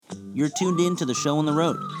You're tuned in to The Show on the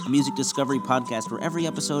Road, a music discovery podcast where every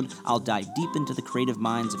episode I'll dive deep into the creative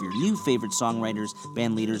minds of your new favorite songwriters,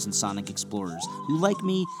 band leaders, and sonic explorers who, like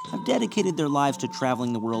me, have dedicated their lives to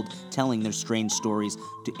traveling the world, telling their strange stories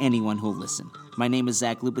to anyone who'll listen. My name is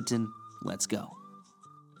Zach Lupetin. Let's go.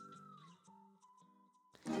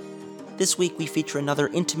 This week, we feature another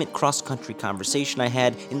intimate cross-country conversation I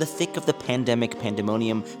had in the thick of the pandemic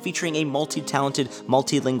pandemonium, featuring a multi-talented,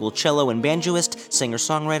 multi-lingual cello and banjoist,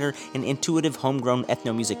 singer-songwriter, and intuitive homegrown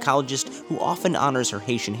ethnomusicologist who often honors her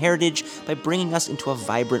Haitian heritage by bringing us into a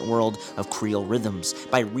vibrant world of Creole rhythms,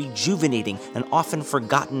 by rejuvenating an often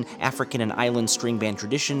forgotten African and island string band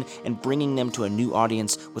tradition and bringing them to a new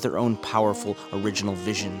audience with her own powerful original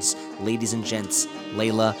visions. Ladies and gents,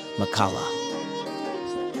 Leyla McCalla.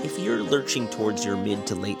 If you're lurching towards your mid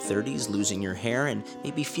to late 30s, losing your hair, and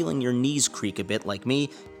maybe feeling your knees creak a bit like me,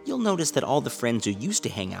 you'll notice that all the friends you used to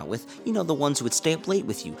hang out with, the ones who would stay up late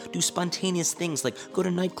with you, do spontaneous things like go to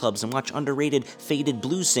nightclubs and watch underrated, faded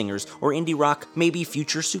blues singers, or indie rock, maybe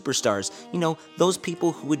future superstars. Those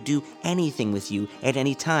people who would do anything with you at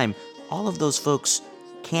any time. All of those folks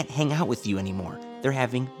can't hang out with you anymore. They're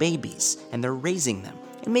having babies, and they're raising them.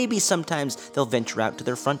 And maybe sometimes they'll venture out to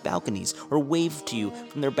their front balconies or wave to you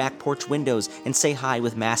from their back porch windows and say hi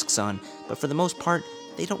with masks on. But for the most part,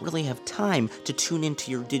 they don't really have time to tune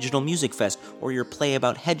into your digital music fest or your play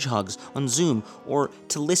about hedgehogs on Zoom or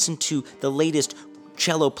to listen to the latest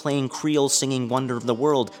cello playing Creole singing wonder of the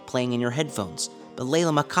world playing in your headphones. But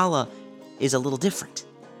Leyla McCalla is a little different.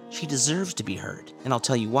 She deserves to be heard, and I'll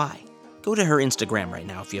tell you why. Go to her Instagram right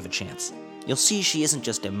now if you have a chance. You'll see she isn't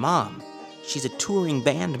just a mom. She's a touring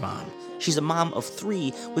band mom. She's a mom of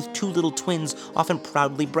 3 with 2 little twins, often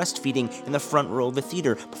proudly breastfeeding in the front row of a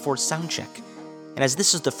theater before soundcheck. And as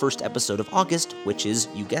this is the first episode of August, which is,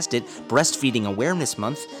 you guessed it, Breastfeeding Awareness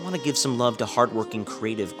Month, I want to give some love to hardworking,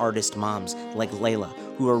 creative artist moms like Leyla,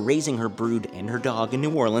 who are raising her brood and her dog in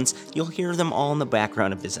New Orleans. You'll hear them all in the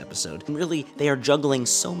background of this episode. And really, they are juggling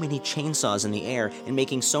so many chainsaws in the air and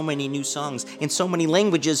making so many new songs in so many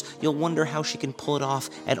languages, you'll wonder how she can pull it off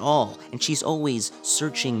at all. And she's always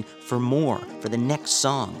searching for more, for the next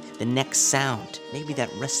song, the next sound. Maybe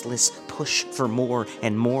that restless push for more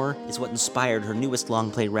and more is what inspired her newest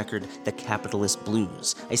long-play record, The Capitalist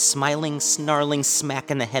Blues, a smiling, snarling smack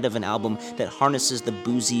in the head of an album that harnesses the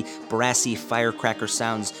boozy, brassy firecracker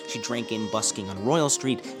sounds she drank in busking on Royal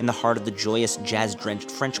Street in the heart of the joyous, jazz-drenched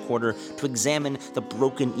French Quarter to examine the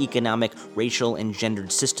broken economic, racial, and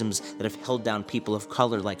gendered systems that have held down people of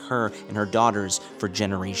color like her and her daughters for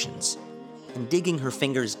generations. And digging her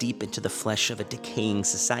fingers deep into the flesh of a decaying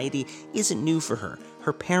society isn't new for her.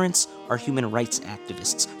 Her parents are human rights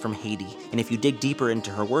activists from Haiti, and if you dig deeper into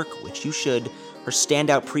her work, which you should, her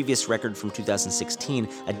standout previous record from 2016,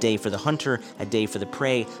 A Day for the Hunter, A Day for the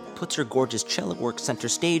Prey, puts her gorgeous cello work center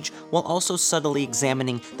stage while also subtly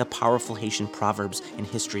examining the powerful Haitian proverbs in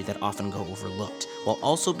history that often go overlooked, while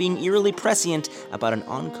also being eerily prescient about an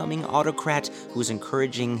oncoming autocrat who is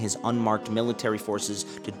encouraging his unmarked military forces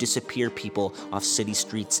to disappear people off city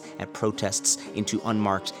streets at protests into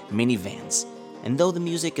unmarked minivans. And though the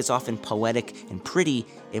music is often poetic and pretty,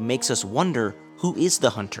 it makes us wonder, who is the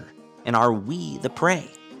hunter? And are we the prey?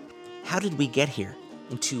 How did we get here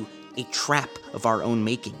into a trap of our own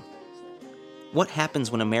making? What happens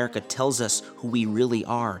when America tells us who we really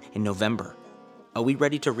are in November? Are we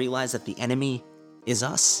ready to realize that the enemy is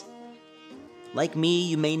us? Like me,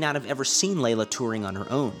 you may not have ever seen Leyla touring on her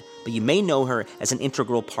own, but you may know her as an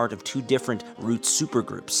integral part of 2 different roots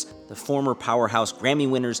supergroups. The former powerhouse Grammy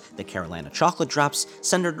winners, the Carolina Chocolate Drops,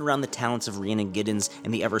 centered around the talents of Rhiannon Giddens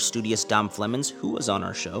and the ever-studious Dom Flemons, who was on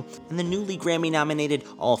our show, and the newly Grammy-nominated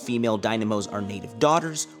all-female dynamos Our Native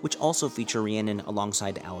Daughters, which also feature Rhiannon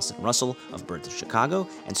alongside Allison Russell of Birds of Chicago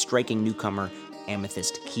and striking newcomer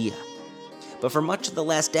Amethyst Kia. But for much of the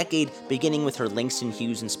last decade, beginning with her Langston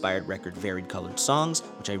Hughes-inspired record Varied Colored Songs,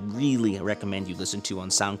 which I really recommend you listen to on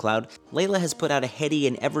SoundCloud, Leyla has put out a heady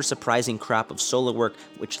and ever-surprising crop of solo work,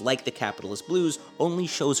 which, like The Capitalist Blues, only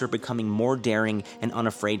shows her becoming more daring and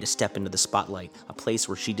unafraid to step into the spotlight, a place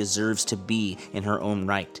where she deserves to be in her own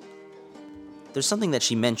right. There's something that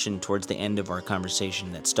she mentioned towards the end of our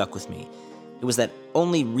conversation that stuck with me. It was that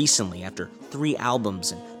only recently, after 3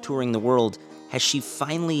 albums and touring the world, has she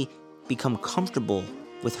finally become comfortable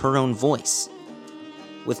with her own voice,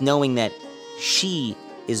 with knowing that she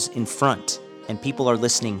is in front and people are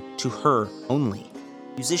listening to her only.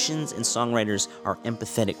 Musicians and songwriters are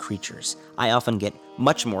empathetic creatures. I often get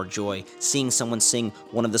much more joy seeing someone sing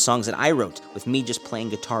one of the songs that I wrote with me just playing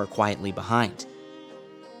guitar quietly behind.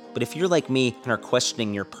 But if you're like me and are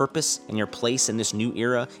questioning your purpose and your place in this new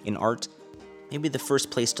era in art, maybe the first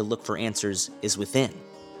place to look for answers is within.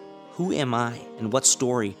 Who am I, and what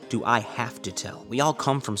story do I have to tell? We all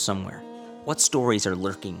come from somewhere. What stories are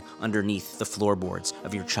lurking underneath the floorboards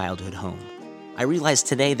of your childhood home? I realized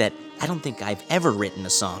today that I don't think I've ever written a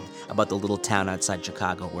song about the little town outside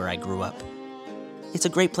Chicago where I grew up. It's a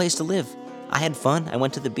great place to live. I had fun, I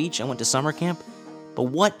went to the beach, I went to summer camp. But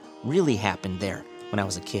what really happened there when I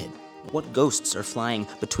was a kid? What ghosts are flying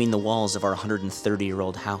between the walls of our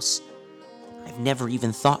 130-year-old house? I've never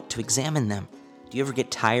even thought to examine them. Do you ever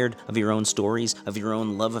get tired of your own stories, of your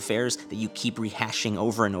own love affairs that you keep rehashing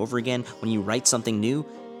over and over again when you write something new?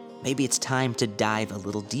 Maybe it's time to dive a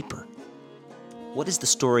little deeper. What is the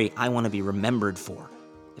story I want to be remembered for?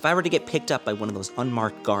 If I were to get picked up by one of those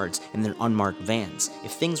unmarked guards in their unmarked vans,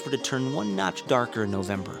 if things were to turn one notch darker in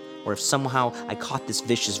November, or if somehow I caught this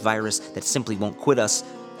vicious virus that simply won't quit us,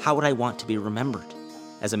 how would I want to be remembered?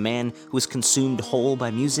 As a man who is consumed whole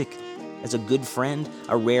by music? As a good friend,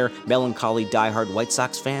 a rare, melancholy, diehard White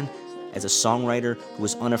Sox fan? As a songwriter who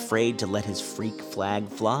is unafraid to let his freak flag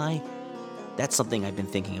fly? That's something I've been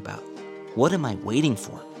thinking about. What am I waiting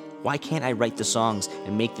for? Why can't I write the songs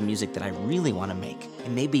and make the music that I really want to make?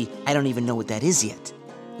 And maybe I don't even know what that is yet.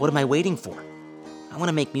 What am I waiting for? I want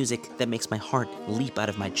to make music that makes my heart leap out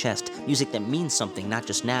of my chest, music that means something not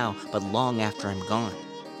just now, but long after I'm gone.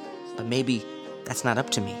 But maybe that's not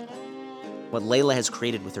up to me. What Leyla has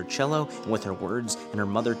created with her cello and with her words and her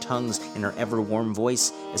mother tongues and her ever-warm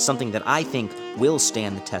voice is something that I think will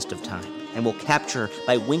stand the test of time and will capture,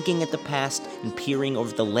 by winking at the past and peering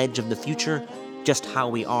over the ledge of the future, just how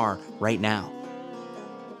we are right now.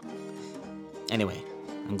 Anyway,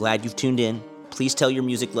 I'm glad you've tuned in. Please tell your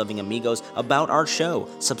music-loving amigos about our show.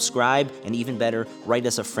 Subscribe, and even better, write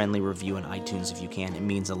us a friendly review on iTunes if you can. It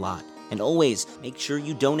means a lot. And always, make sure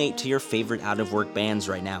you donate to your favorite out-of-work bands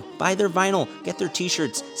right now. Buy their vinyl, get their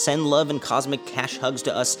t-shirts, send love and cosmic cash hugs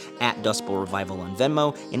to us at Dust Bowl Revival on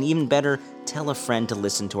Venmo, and even better, tell a friend to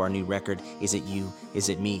listen to our new record, Is It You, Is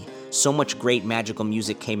It Me? So much great magical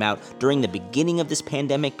music came out during the beginning of this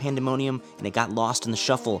pandemic pandemonium, and it got lost in the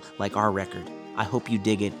shuffle like our record. I hope you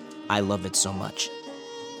dig it. I love it so much.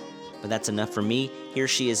 But that's enough for me. Here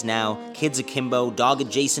she is now, kids akimbo, dog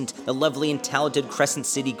adjacent, the lovely and talented Crescent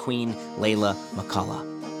City queen, Leyla McCalla.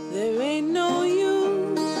 There ain't no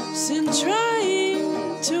use in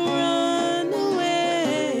trying to run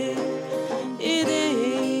away. It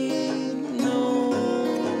ain't no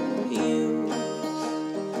use.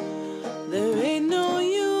 There ain't no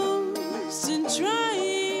use in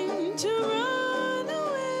trying to run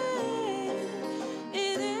away.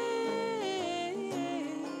 It ain't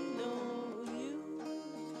no use.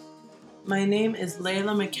 My name is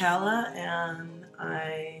Leyla McCalla, and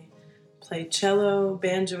I play cello,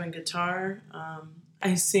 banjo, and guitar.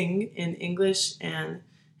 I sing in English and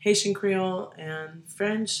Haitian Creole and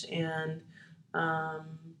French, and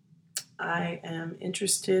I am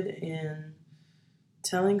interested in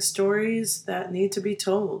telling stories that need to be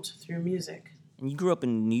told through music. And you grew up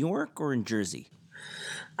in New York or in Jersey?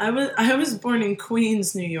 I was born in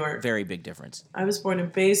Queens, New York. Very big difference. I was born in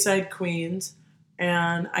Bayside, Queens,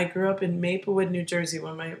 and I grew up in Maplewood, New Jersey.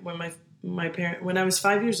 When I was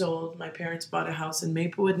 5 years old, my parents bought a house in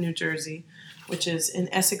Maplewood, New Jersey, which is in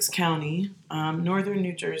Essex County, northern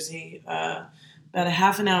New Jersey, about a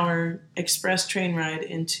half an hour express train ride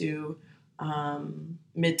into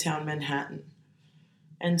Midtown Manhattan.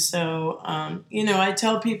 And so, I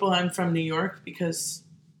tell people I'm from New York because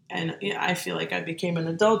I feel like I became an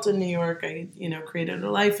adult in New York. I, created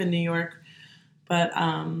a life in New York. But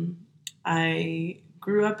I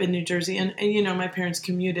grew up in New Jersey, and my parents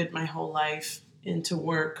commuted my whole life into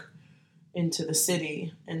work, into the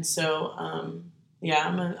city, and so I'm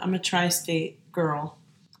a tri-state girl.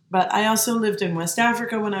 But I also lived in West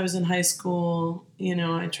Africa when I was in high school.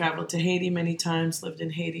 I traveled to Haiti many times, lived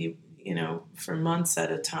in Haiti, for months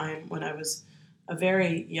at a time when I was a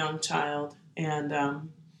very young child, and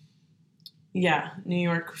New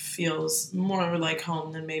York feels more like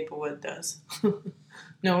home than Maplewood does.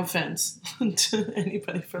 No offense to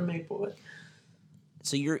anybody from Maplewood.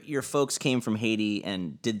 So your folks came from Haiti,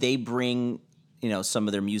 and did they bring, some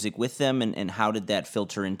of their music with them, and how did that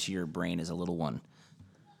filter into your brain as a little one?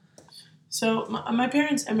 So my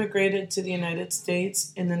parents immigrated to the United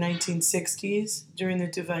States in the 1960s during the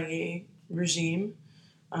Duvalier regime.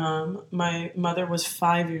 My mother was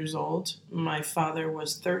 5 years old. My father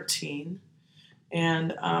was 13.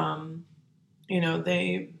 And,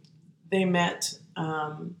 they met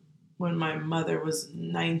when my mother was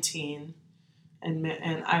 19,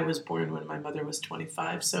 and I was born when my mother was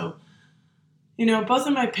 25. So, both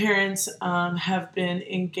of my parents have been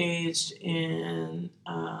engaged in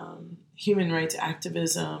human rights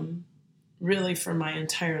activism really for my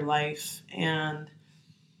entire life. And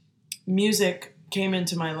music came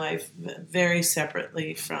into my life very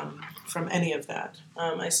separately from any of that.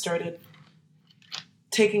 I started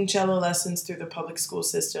taking cello lessons through the public school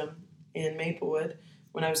system in Maplewood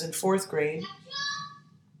when I was in 4th grade.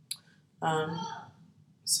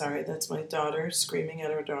 Sorry, that's my daughter screaming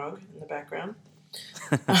at her dog in the background.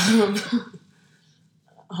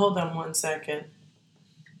 Hold on one second.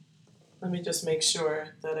 Let me just make sure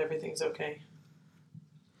that everything's okay.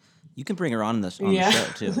 You can bring her on the show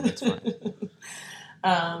too. That's fine.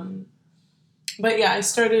 But yeah, I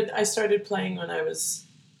started playing when I was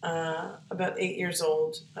about 8 years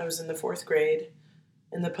old. I was in the 4th grade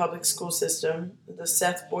in the public school system, the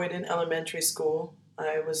Seth Boyden Elementary School.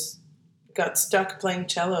 I got stuck playing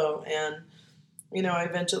cello, and I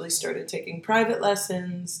eventually started taking private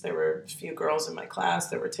lessons. There were a few girls in my class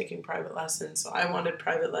that were taking private lessons, so I wanted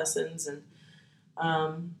private lessons, and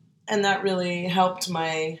that really helped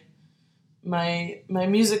my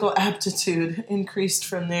musical aptitude increased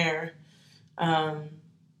from there. I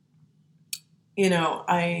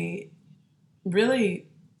really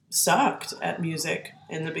sucked at music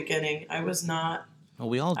in the beginning. I was not. Well,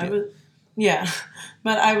 we all do.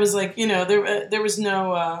 But I was like, there was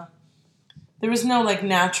no like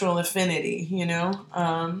natural affinity,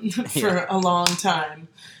 for a long time.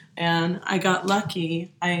 And I got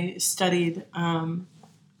lucky. I studied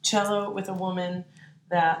cello with a woman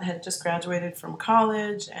that had just graduated from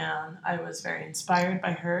college, and I was very inspired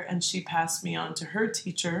by her, and she passed me on to her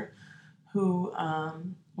teacher, who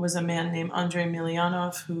was a man named Andrei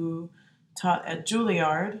Milyanov, who taught at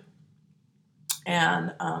Juilliard,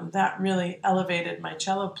 and that really elevated my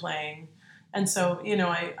cello playing. And so,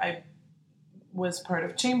 I was part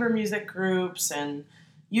of chamber music groups and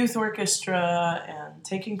youth orchestra and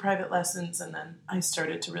taking private lessons, and then I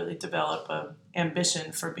started to really develop an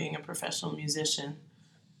ambition for being a professional musician.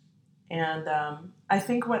 And I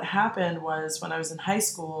think what happened was when I was in high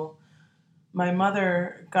school, my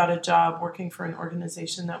mother got a job working for an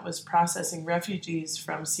organization that was processing refugees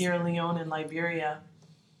from Sierra Leone and Liberia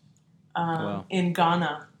in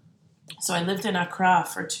Ghana. So I lived in Accra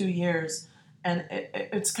for 2 years. And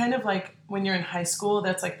it's kind of like when you're in high school,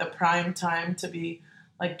 that's like the prime time to be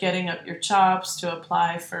like getting up your chops to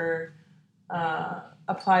apply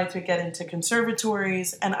to get into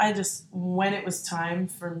conservatories. And when it was time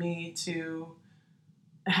for me to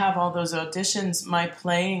have all those auditions, my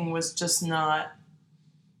playing was just not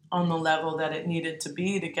on the level that it needed to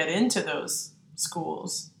be to get into those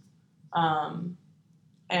schools.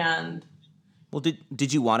 And well,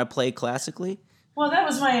 did you want to play classically? Well, that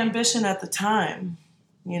was my ambition at the time,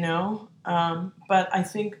 But I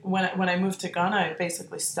think when I moved to Ghana, I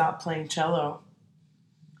basically stopped playing cello,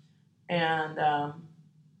 and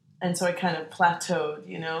so I kind of plateaued.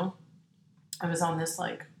 I was on this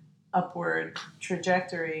like upward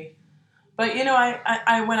trajectory, but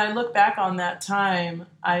I when I look back on that time,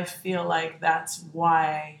 I feel like that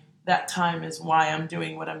time is why I'm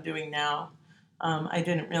doing what I'm doing now. I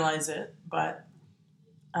didn't realize it, but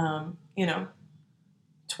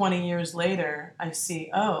 20 years later, I see,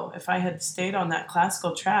 if I had stayed on that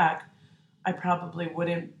classical track, I probably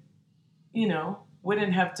wouldn't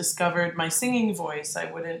have discovered my singing voice. I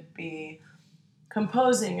wouldn't be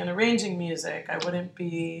composing and arranging music. I wouldn't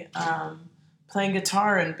be playing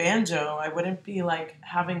guitar and banjo. I wouldn't be like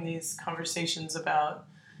having these conversations about,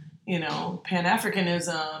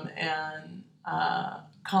 Pan-Africanism and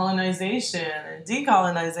colonization and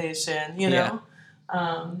decolonization, Yeah.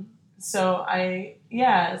 So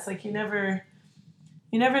it's like you never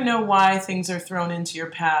know why things are thrown into your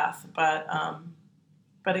path, but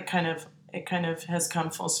it kind of has come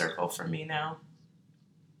full circle for me now.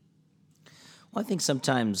 Well, I think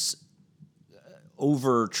sometimes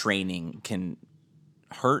overtraining can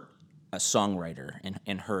hurt a songwriter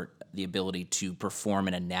and hurt the ability to perform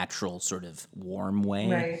in a natural sort of warm way.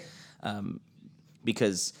 Right.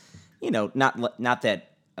 Because, not that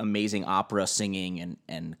amazing opera singing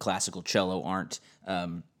and classical cello aren't,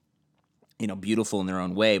 beautiful in their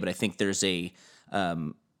own way, but I think there's a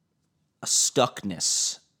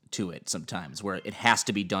stuckness to it sometimes where it has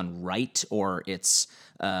to be done right or it's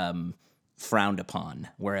frowned upon.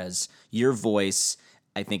 Whereas your voice,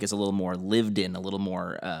 I think, is a little more lived in, a little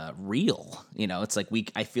more real. It's like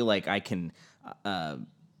I feel like I can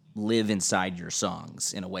live inside your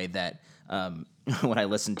songs in a way that when I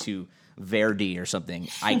listen to Verdi or something,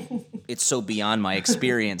 it's so beyond my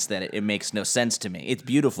experience that it makes no sense to me. It's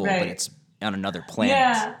beautiful, right. but it's on another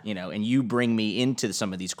planet, Yeah. and you bring me into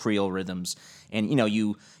some of these Creole rhythms. And,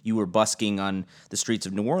 you were busking on the streets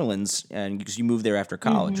of New Orleans and because you moved there after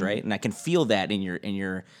college, right? And I can feel that in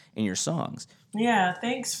your songs. Yeah,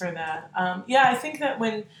 thanks for that. I think that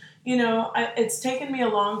when, it's taken me a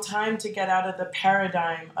long time to get out of the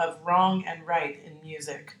paradigm of wrong and right in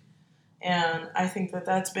music. And I think that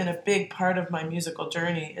that's been a big part of my musical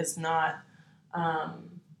journey is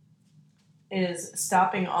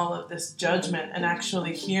stopping all of this judgment and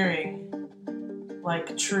actually hearing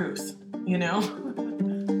like truth,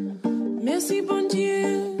 Merci bon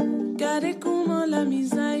Dieu, gade comment la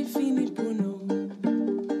misère finit pour nous.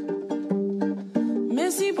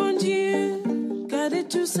 Merci bon Dieu, gade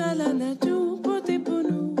tout ça la nature porte pour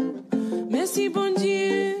nous. Merci bon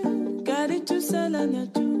Dieu, gade tout ça la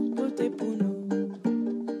nature porte pour nous.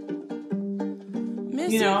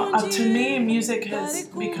 To me, music has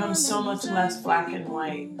become so much less black and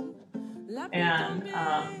white,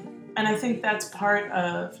 and I think that's part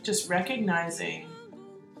of just recognizing,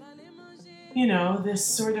 this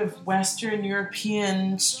sort of Western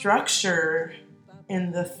European structure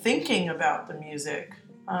in the thinking about the music,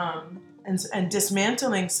 and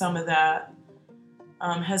dismantling some of that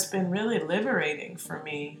has been really liberating for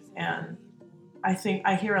me. And I think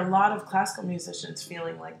I hear a lot of classical musicians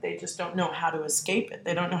feeling like they just don't know how to escape it.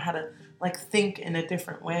 They don't know how to think in a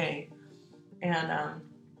different way. And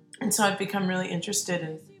so I've become really interested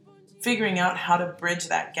in figuring out how to bridge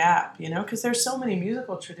that gap, because there's so many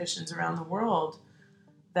musical traditions around the world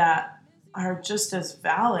that are just as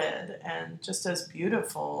valid and just as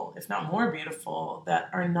beautiful, if not more beautiful, that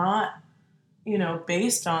are not,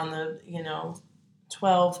 based on the,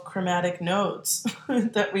 12 chromatic notes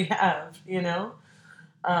that we have,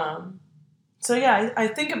 I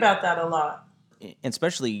think about that a lot. And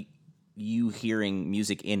especially you hearing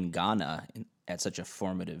music in Ghana at such a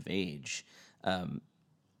formative age.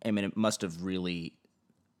 It must have really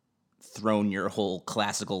thrown your whole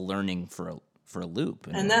classical learning for a loop.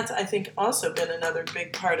 And that's, I think, also been another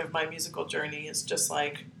big part of my musical journey is just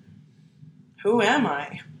who am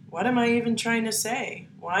I? What am I even trying to say?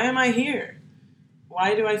 Why am I here?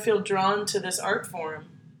 Why do I feel drawn to this art form?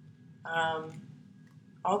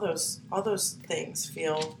 All those things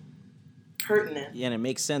feel pertinent. Yeah, and it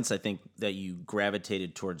makes sense, I think, that you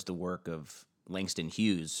gravitated towards the work of Langston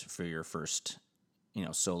Hughes for your first,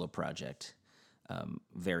 solo project,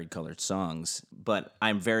 Varied Colored Songs. But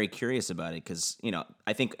I'm very curious about it because,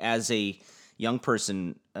 I think as a young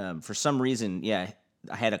person, for some reason, I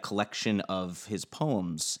had a collection of his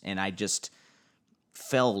poems, and I just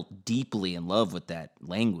fell deeply in love with that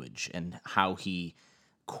language and how he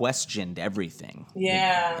questioned everything.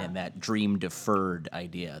 Yeah. And that dream deferred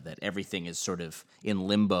idea that everything is sort of in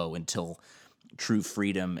limbo until true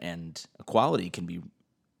freedom and equality can be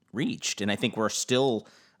reached. And I think we're still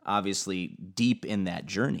obviously deep in that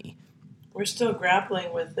journey. We're still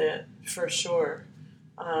grappling with it for sure.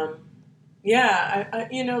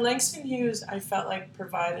 Langston Hughes, I felt like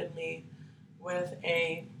provided me with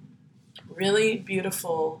a really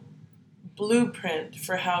beautiful blueprint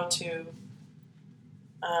for how to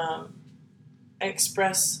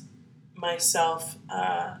express myself,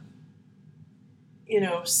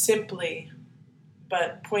 simply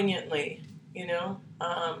but poignantly.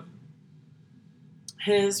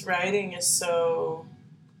 His writing is so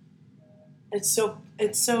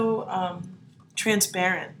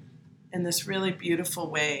transparent in this really beautiful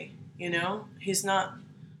way. He's not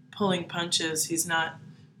pulling punches. He's not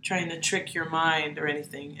trying to trick your mind or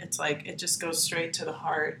anything. It's it just goes straight to the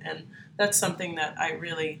heart. And that's something that I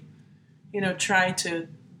really, try to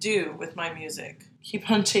do with my music. Keep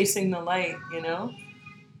on chasing the light,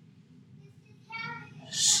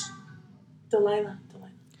 Shh. Delilah.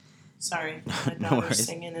 Sorry, my daughter's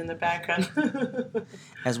singing in the background.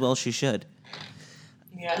 As well she should.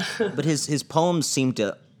 Yeah. But his poems seem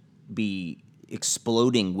to be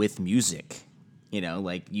exploding with music.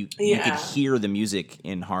 You could hear the music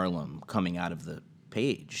in Harlem coming out of the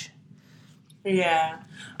page. Yeah.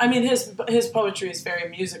 His poetry is very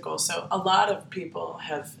musical, so a lot of people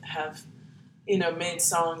have made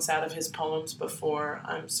songs out of his poems before.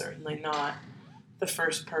 I'm certainly not the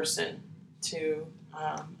first person to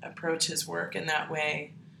approach his work in that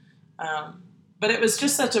way. But it was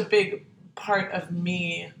just such a big part of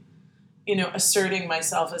me, asserting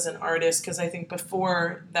myself as an artist, because I think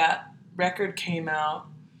before that record came out,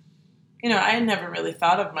 I had never really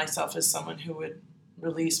thought of myself as someone who would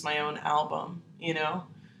release my own album,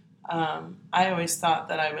 I always thought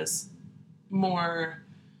that I was more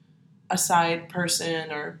a side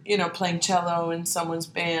person or, playing cello in someone's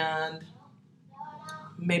band.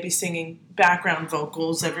 maybe singing background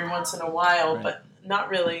vocals every once in a while, Right. but not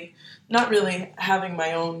really having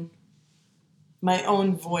my own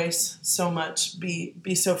voice so much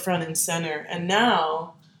be so front and center. And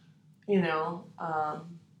now,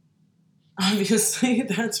 obviously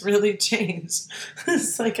that's really changed.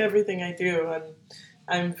 It's like everything I do,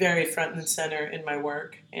 I'm very front and center in my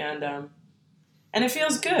work, and it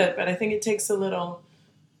feels good. But I think it takes a little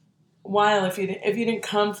while if you didn't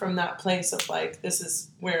come from that place of like, this is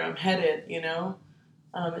where I'm headed.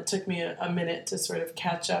 It took me a minute to sort of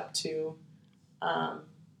catch up to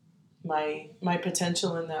my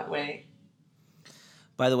potential in that way.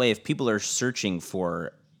 By the way, if people are searching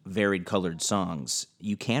for varied colored songs,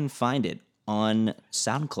 you can find it on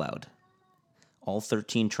SoundCloud, all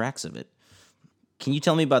 13 tracks of it. Can you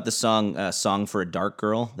tell me about the Song for a Dark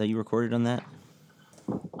Girl that you recorded on that?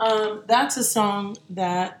 That's a song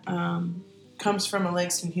that comes from a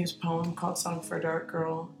Langston Hughes poem called Song for a Dark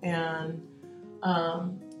Girl. And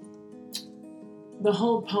the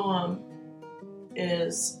whole poem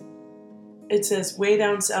it says, way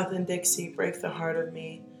down south in Dixie, break the heart of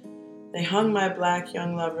me. They hung my black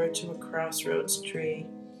young lover to a crossroads tree.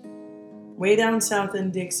 Way down south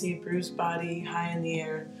in Dixie, bruised body high in the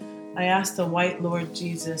air, I asked the white Lord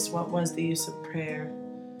Jesus, what was the use of prayer?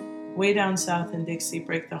 Way down south in Dixie,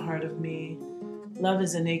 break the heart of me. Love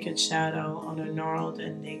is a naked shadow on a gnarled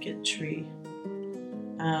and naked tree.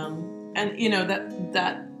 And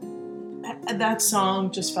that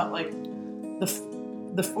song just felt like the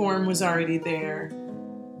form was already there,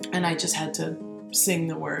 and I just had to sing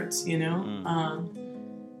the words, and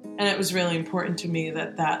it was really important to me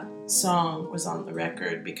that song was on the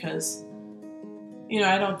record because,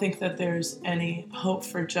 I don't think that there's any hope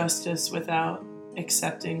for justice without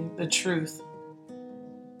accepting the truth.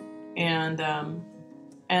 And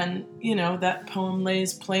that poem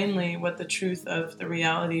lays plainly what the truth of the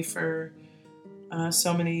reality for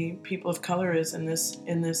so many people of color is in this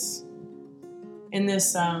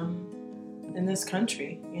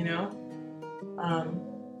country.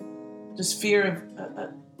 Just fear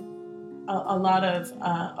of a lot of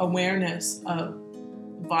awareness of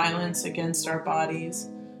violence against our bodies,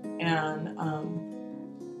 and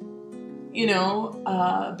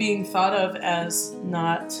being thought of as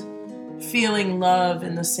not feeling love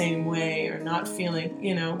in the same way, or not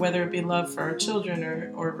feeling, whether it be love for our children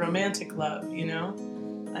or romantic love.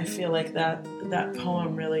 I feel like that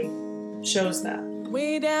poem really shows that.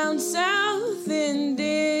 Way down south in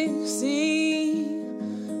Dixie,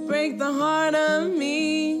 break the heart of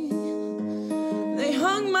me. They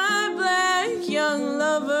hung my black young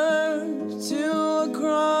lover to a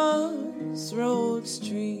crossroads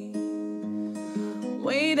tree.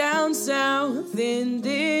 Way down south in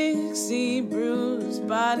Dixie, bruised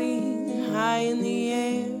body high in the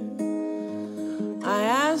air, I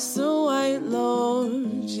asked the white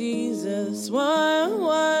Lord Jesus, what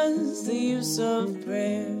was the use of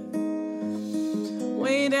prayer?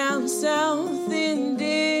 Way down south in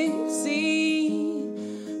Dixie,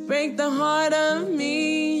 break the heart of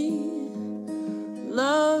me.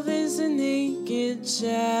 Love is a naked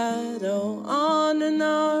shadow on an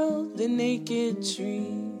gnarled and naked tree.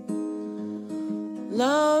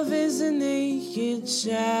 Love is a naked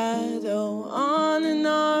shadow on a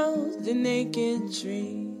gnarled and naked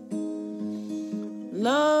tree.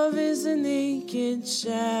 Love is a naked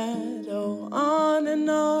shadow on a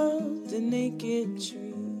gnarled and naked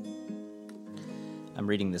tree. I'm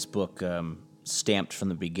reading this book, Stamped from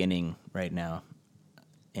the Beginning, right now.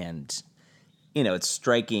 And, it's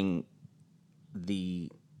striking the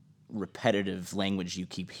repetitive language you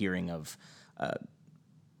keep hearing of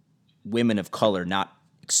women of color not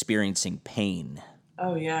experiencing pain.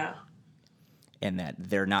 Oh, yeah. And that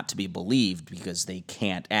they're not to be believed because they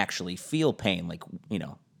can't actually feel pain like,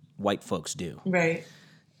 white folks do. Right.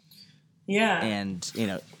 Yeah. And,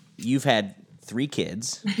 you've had 3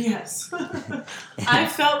 kids. Yes. I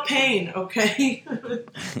felt pain, okay?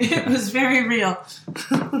 It was very real.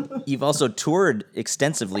 You've also toured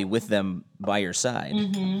extensively with them by your side.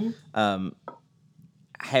 Mm-hmm.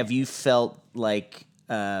 Have you felt like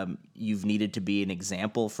you've needed to be an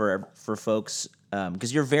example for folks?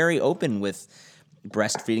 Because you're very open with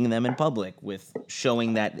breastfeeding them in public, with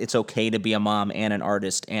showing that it's okay to be a mom and an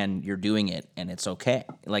artist, and you're doing it, and it's okay.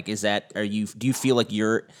 Like, do you feel like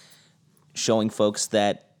you're showing folks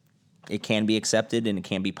that it can be accepted and it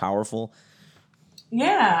can be powerful?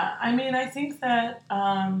 Yeah, I mean, I think that,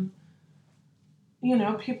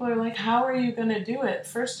 people are like, how are you going to do it?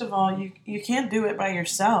 First of all, you can't do it by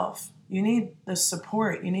yourself. You need the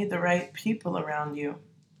support. You need the right people around you.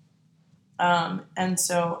 And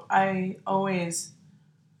so I always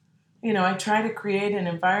I try to create an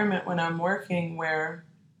environment when I'm working where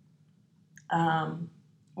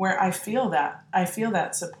I feel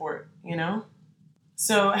that support,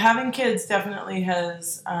 So having kids definitely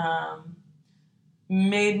has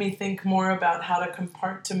made me think more about how to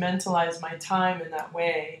compartmentalize my time in that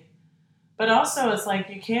way. But also, it's like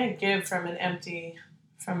you can't give from an empty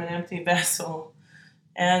vessel,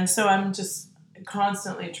 and so I'm just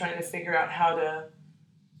constantly trying to figure out how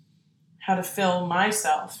to fill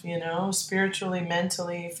myself, spiritually,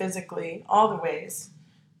 mentally, physically, all the ways.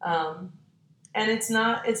 And it's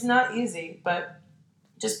not easy, but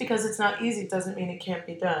just because it's not easy doesn't mean it can't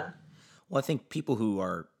be done. Well, I think people who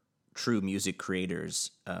are true music creators,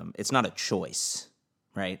 it's not a choice,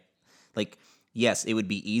 right? Like, yes, it would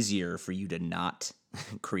be easier for you to not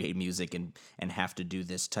create music and have to do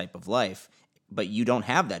this type of life, but you don't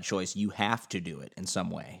have that choice. You have to do it in some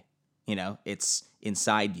way. It's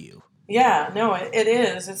inside you. Yeah, no, it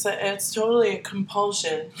is. It's totally a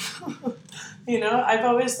compulsion. I've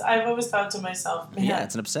always thought to myself, man, Yeah,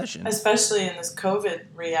 it's an obsession. Especially in this COVID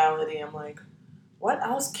reality, I'm like, what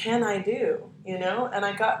else can I do? And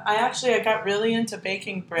I got really into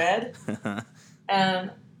baking bread,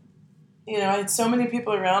 and I had so many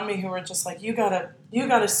people around me who were just like, you gotta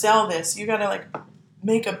sell this, you gotta like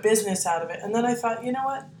make a business out of it. And then I thought, you know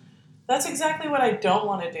what? That's exactly what I don't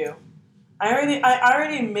want to do. I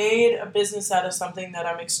already made a business out of something that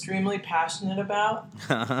I'm extremely passionate about.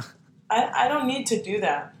 I don't need to do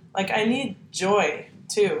that. Like, I need joy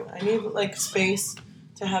too. I need like space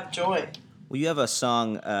to have joy. Well, you have a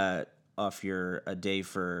song off your A Day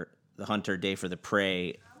for the Hunter, Day for the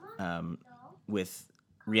Prey, with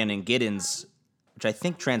Rhiannon Giddens, which I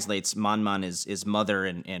think translates Man is mother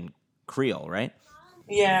in Creole, right?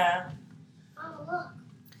 Yeah.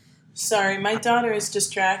 Sorry, my daughter is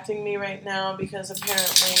distracting me right now because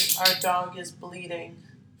apparently our dog is bleeding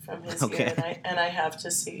from his ear, and I have to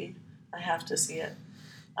see it.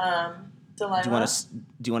 Delilah,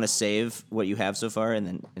 do you want to save what you have so far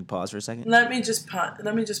and pause for a second? Let me just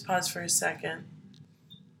pause for a second.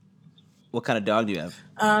 What kind of dog do you have?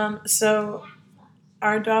 So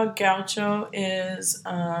our dog Gaucho is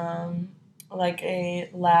like a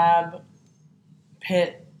lab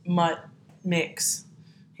pit mutt mix.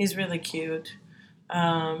 He's really cute,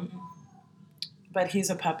 but he's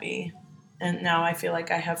a puppy, and now I feel like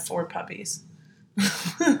I have 4 puppies.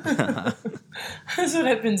 That's what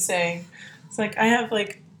I've been saying. It's like I have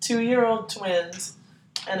like 2-year-old twins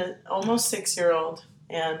and an almost 6-year-old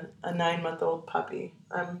and a 9-month-old puppy.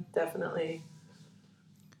 I definitely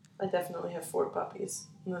have 4 puppies.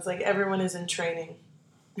 And it's like everyone is in training,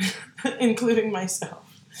 including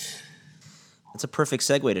myself. That's a perfect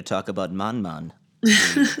segue to talk about Man.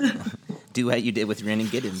 Duet you did with Rhiannon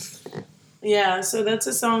Giddens. Yeah, so that's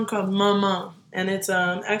a song called Mama, and it's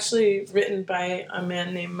actually written by a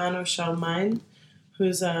man named Mano Chalmain,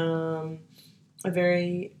 who's a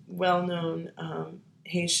very well-known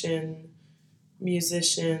Haitian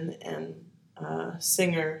musician and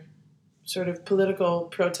singer, sort of political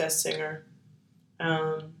protest singer.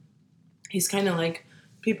 He's kind of like,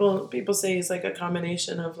 people say he's like a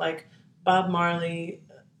combination of like Bob Marley,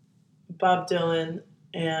 Bob Dylan,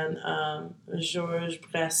 and Georges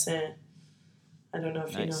Brassy. I don't know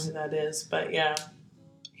if you know who that is, but yeah,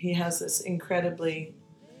 he has he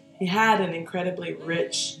had an incredibly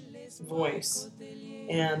rich voice,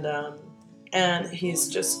 and he's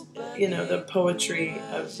just, the poetry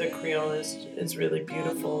of the Creole is really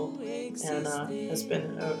beautiful, and has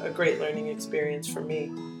been a great learning experience for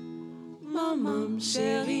me. Maman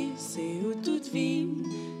chérie, c'est où toute vie,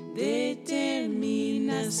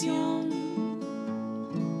 détermination.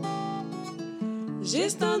 J'ai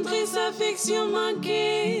cette tendresse, affection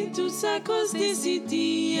manquée, tout ça à cause des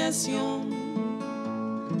situations.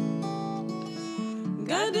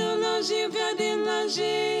 Gardez l'âge,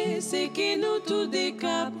 c'est que nous tous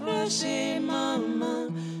décaprochés,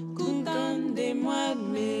 maman, content de moi de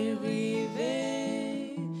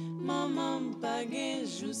m'arriver. Maman, pas gain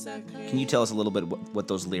jour sacré. Can you tell us a little bit what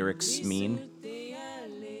those lyrics mean?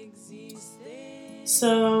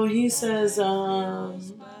 So he says,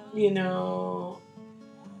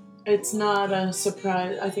 it's not a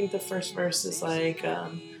surprise. I think the first verse is like,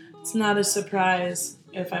 it's not a surprise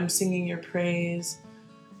if I'm singing your praise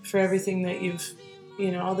for everything that you've,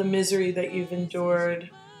 all the misery that you've endured.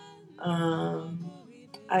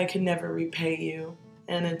 I can never repay you.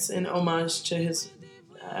 And it's an homage to his,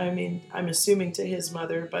 I'm assuming to his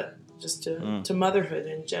mother, but just to motherhood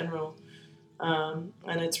in general. And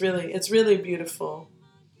it's really beautiful,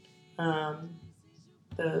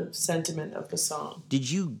 the sentiment of the song. Did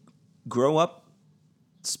you grow up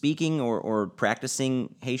speaking or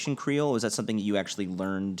practicing Haitian Creole? Was that something that you actually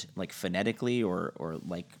learned like phonetically or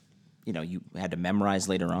like, you had to memorize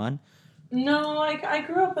later on? No, I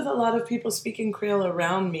grew up with a lot of people speaking Creole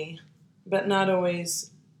around me, but not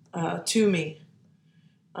always to me.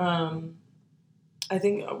 I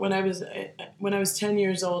think when I was 10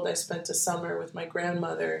 years old, I spent a summer with my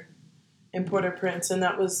grandmother in Port-au-Prince, and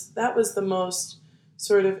that was the most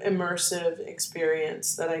sort of immersive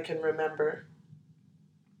experience that I can remember.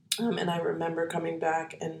 And I remember coming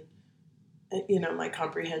back, and my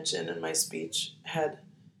comprehension and my speech had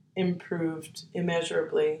improved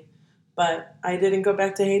immeasurably. But I didn't go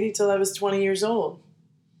back to Haiti till I was 20 years old,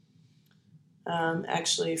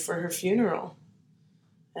 actually for her funeral.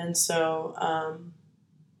 And so,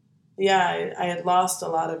 I had lost a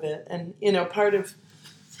lot of it. And,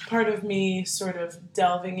 part of me sort of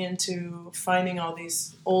delving into finding all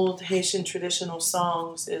these old Haitian traditional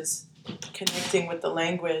songs is connecting with the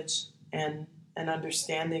language and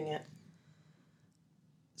understanding it.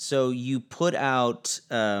 So you put out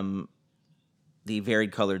the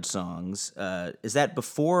Varied Colored Songs. Is that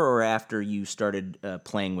before or after you started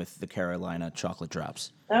playing with the Carolina Chocolate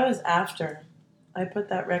Drops? That was after. I put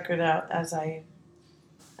that record out as I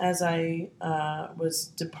was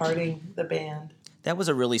departing the band. That was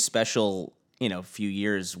a really special, few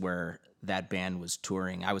years where that band was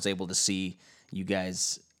touring. I was able to see you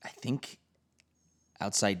guys, I think,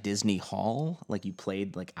 outside Disney Hall. Like you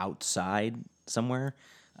played like outside somewhere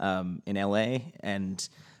in LA, and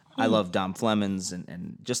I love Dom Flemons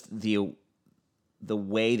and just the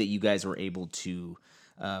way that you guys were able to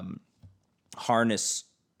harness,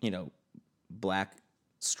 black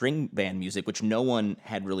string band music, which no one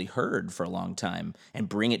had really heard for a long time, and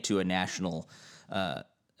bring it to a national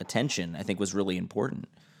attention, I think was really important.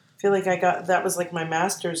 I feel like that was like my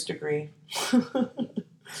master's degree. I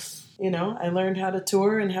learned how to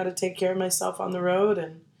tour and how to take care of myself on the road,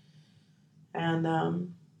 and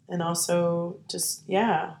also just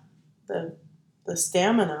the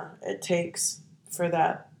stamina it takes for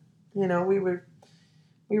that.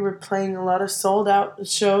 We were playing a lot of sold out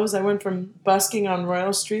shows. I went from busking on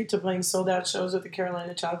Royal Street to playing sold out shows with the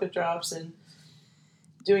Carolina Chocolate Drops and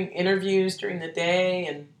doing interviews during the day,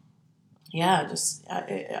 and I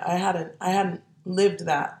hadn't lived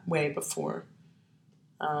that way before.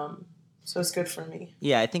 So it's good for me.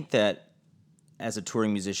 Yeah, I think that as a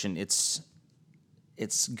touring musician, it's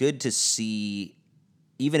good to see,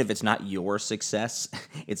 even if it's not your success,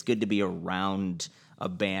 it's good to be around a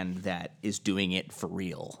band that is doing it for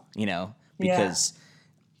real, because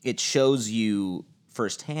it shows you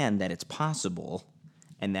firsthand that it's possible,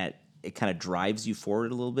 and that it kind of drives you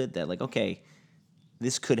forward a little bit, that like, okay,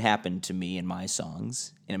 this could happen to me in my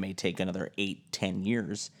songs, and it may take another 8-10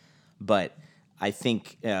 years. But I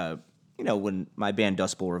think, when my band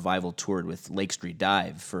Dust Bowl Revival toured with Lake Street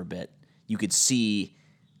Dive for a bit, you could see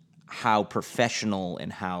how professional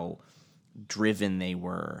and how driven they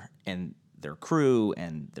were, and their crew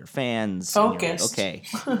and their fans. Focused. And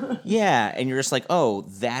okay. Yeah, and you're just like, oh,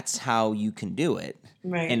 that's how you can do it.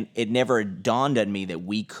 Right. And it never dawned on me that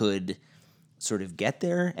we could sort of get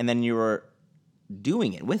there, and then you were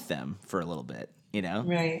doing it with them for a little bit,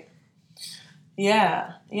 Right.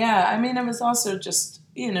 Yeah. I mean, it was also just,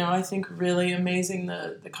 I think really amazing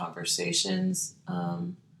the conversations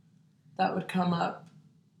that would come up,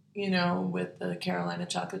 with the Carolina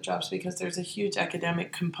Chocolate Drops, because there's a huge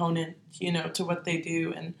academic component, to what they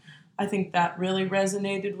do. And I think that really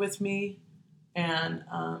resonated with me, and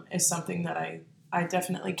is something that I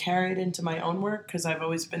definitely carried into my own work, because I've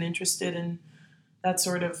always been interested in that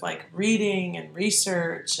sort of like reading and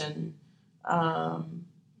research and,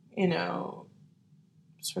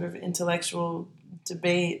 sort of intellectual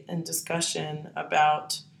debate and discussion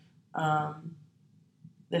about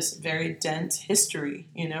this very dense history.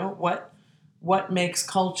 What makes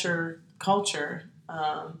culture,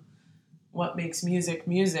 what makes music,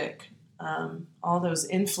 all those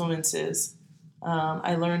influences.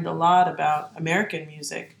 I learned a lot about American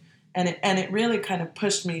music, and it really kind of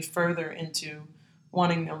pushed me further into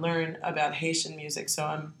wanting to learn about Haitian music. So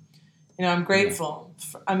I'm grateful.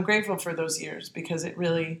 I'm grateful for those years, because it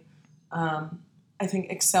really, I think,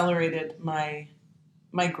 accelerated my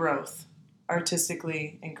growth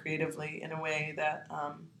artistically and creatively in a way that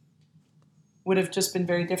would have just been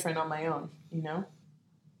very different on my own.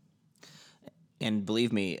 And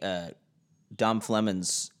believe me, Dom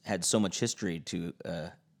Flemons had so much history to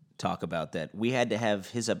talk about that we had to have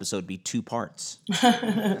his episode be 2 parts.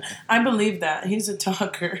 I believe that. He's a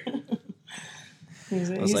talker. He's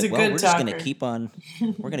a good we're just talker.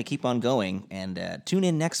 We're going to keep on going, and tune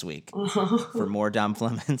in next week for more Dom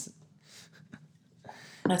Flemons.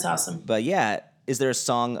 That's awesome. But yeah, is there a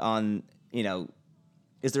song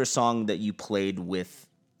that you played with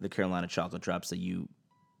the Carolina Chocolate Drops that you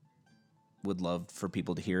would love for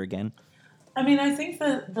people to hear again? I mean, I think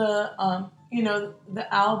that the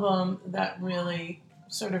album that really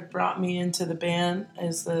sort of brought me into the band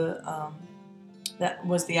is that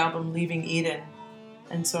was the album Leaving Eden.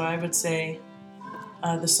 And so I would say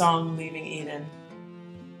the song Leaving Eden.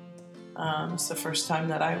 It's the first time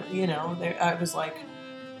that I was like,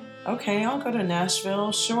 okay, I'll go to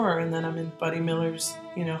Nashville, sure. And then I'm in Buddy Miller's,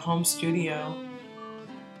 home studio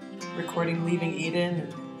recording Leaving Eden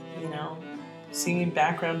and, singing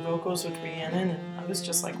background vocals with Rhiannon. And I was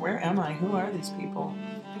just like, where am I? Who are these people?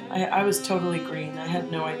 I was totally green. I had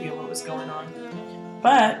no idea what was going on.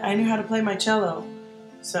 But I knew how to play my cello.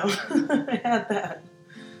 So I had that.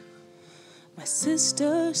 My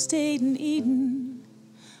sister stayed in Eden.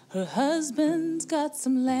 Her husband's got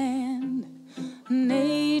some land. An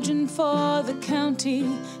agent for the county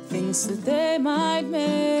thinks that they might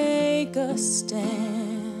make a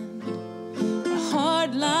stand. A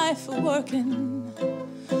hard life of working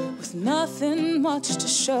with nothing much to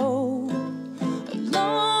show. A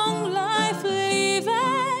long life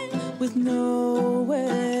leaving with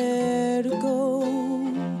nowhere to go.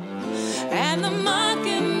 And the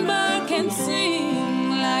mockingbird can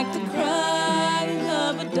sing like the crying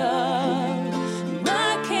of a dove. And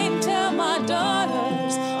I can't tell my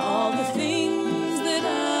daughters all the things that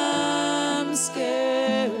I'm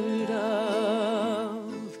scared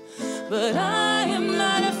of. But I am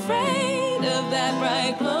not afraid of that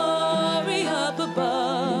bright glory up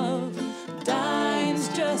above. Dying's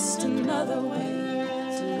just another way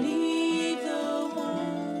to leave the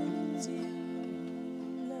ones you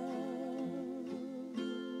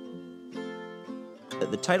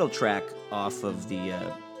love. The title track off of the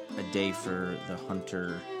A Day for the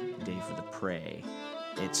Hunter, A Day for the Prey,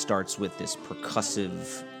 it starts with this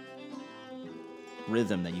percussive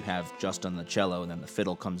rhythm that you have just on the cello, and then the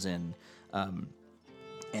fiddle comes in, and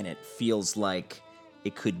it feels like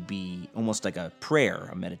it could be almost like a prayer,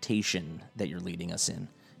 a meditation that you're leading us in.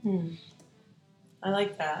 I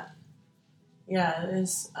like that. Yeah,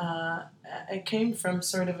 it came from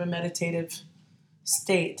sort of a meditative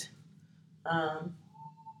state.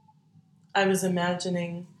 I was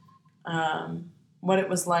imagining what it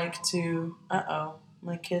was like to...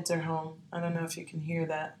 my kids are home. I don't know if you can hear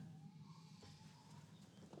that.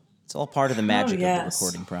 It's all part of the magic yes. of the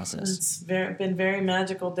recording process. It's been a very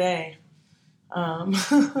magical day. But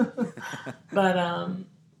I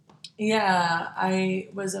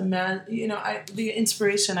was the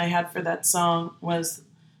inspiration I had for that song was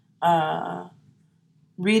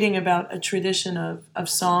reading about a tradition of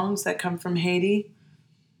songs that come from Haiti.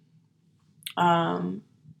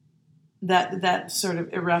 That sort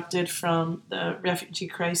of erupted from the refugee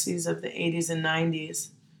crises of the 80s and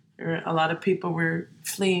 90s. A lot of people were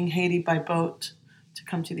fleeing Haiti by boat to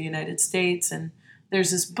come to the United States. And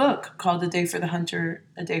there's this book called A Day for the Hunter,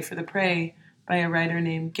 A Day for the Prey by a writer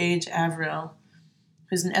named Gage Avril,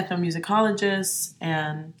 who's an ethnomusicologist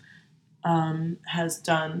and has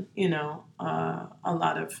done, a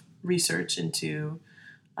lot of research into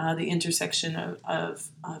the intersection of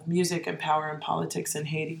music and power and politics in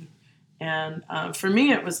Haiti. And for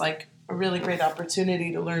me, it was like a really great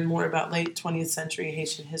opportunity to learn more about late 20th century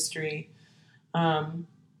Haitian history.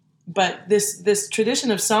 But this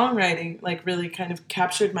tradition of songwriting like really kind of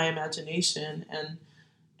captured my imagination,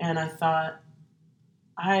 and I thought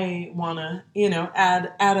I want to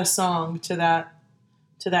add a song to that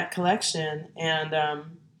collection, and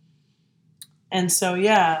so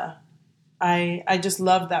yeah, I just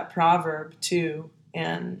love that proverb too.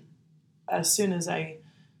 And as soon as I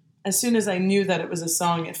knew that it was a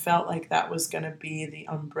song, it felt like that was going to be the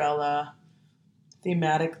umbrella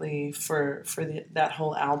thematically for that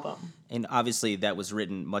whole album. And obviously that was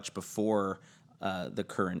written much before the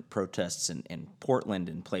current protests in Portland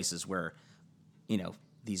and places where,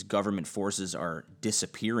 these government forces are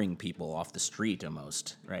disappearing people off the street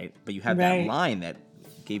almost, right? But you have that line that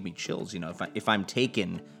gave me chills, if I'm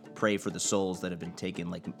taken, pray for the souls that have been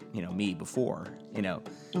taken like, me before,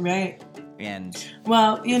 Right. And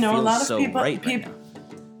well, a lot of so people, right now.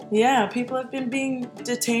 Yeah, people have been being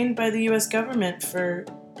detained by the U.S. government for,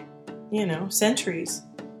 centuries.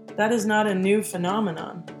 That is not a new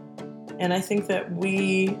phenomenon. And I think that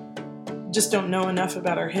we just don't know enough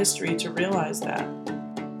about our history to realize that.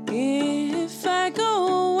 If I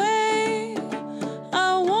go away,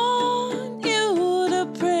 I want you to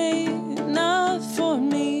pray, not for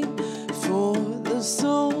me, for the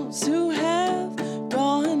souls who have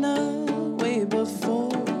gone away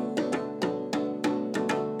before.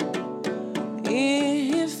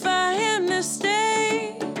 If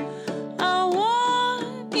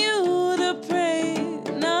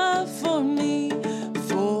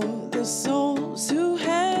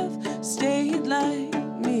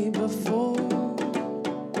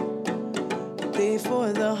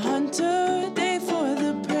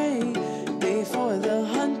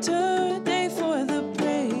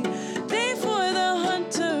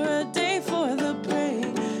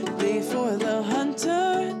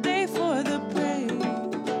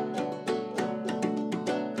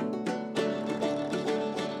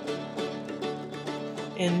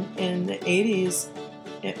in the 80s,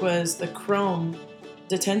 it was the Chrome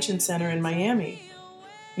Detention Center in Miami.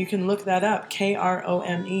 You can look that up,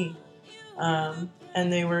 Krome.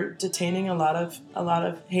 And they were detaining a lot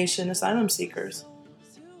of Haitian asylum seekers.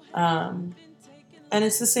 And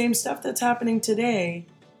it's the same stuff that's happening today.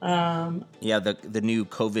 The new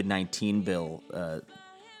COVID-19 bill,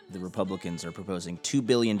 the Republicans are proposing $2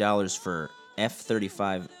 billion for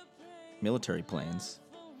F-35 military planes,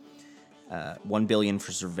 $1 billion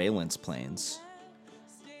for surveillance planes,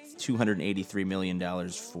 $283 million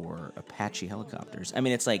for Apache helicopters. I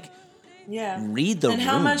mean, it's like, read the room. And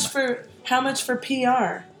how much for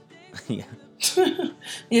PR? Yeah.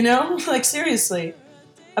 You know, like seriously,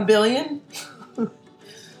 $1 billion?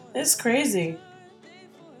 It's crazy.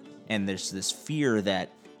 And there's this fear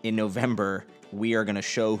that in November we are going to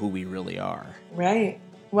show who we really are. Right.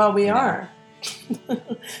 Well, we are.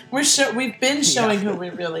 We've been showing who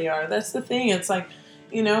we really are. That's the thing. It's like,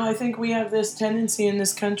 you know, I think we have this tendency in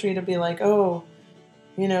this country to be like, oh,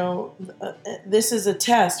 you know, this is a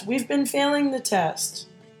test. We've been failing the test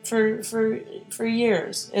for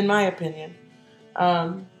years, in my opinion.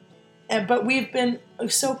 But we've been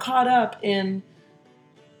so caught up in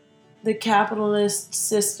the capitalist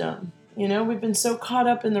system. You know, we've been so caught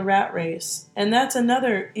up in the rat race. And that's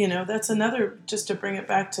another, just to bring it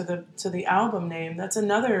back to the album name, that's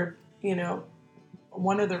another, you know,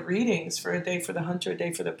 one of the readings for A Day for the Hunter, A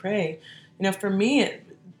Day for the Prey. You know, for me,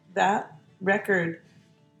 that record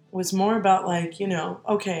was more about like, you know,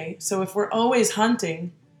 okay, so if we're always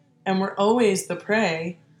hunting and we're always the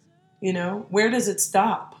prey, you know, where does it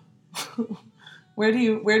stop? Where do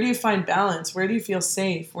you find balance? Where do you feel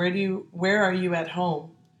safe? Where are you at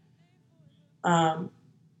home? And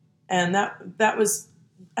that was,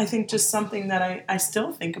 I think, just something that I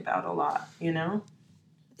still think about a lot, you know?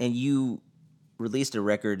 And you released a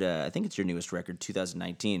record, I think it's your newest record,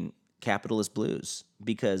 2019, Capitalist Blues,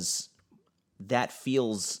 because that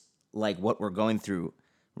feels like what we're going through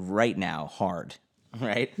right now, hard,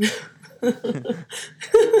 right?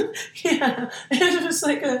 Yeah, it was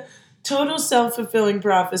like a total self-fulfilling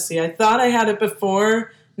prophecy. I thought I had it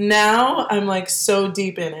before. Now I'm like so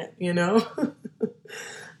deep in it, you know?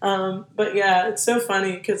 But yeah, it's so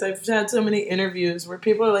funny because I've had so many interviews where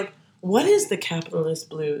people are like, what is the capitalist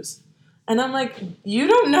blues? And I'm like, you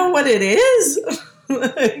don't know what it is?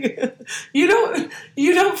 Like, you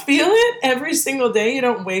don't feel it every single day. You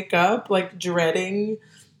don't wake up like dreading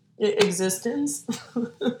existence.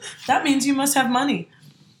 That means you must have money.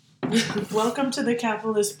 Welcome to the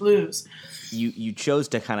capitalist blues. You chose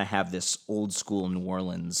to kind of have this old school New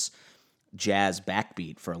Orleans jazz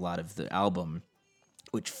backbeat for a lot of the album,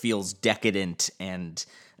 which feels decadent and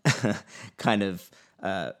kind of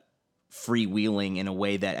freewheeling in a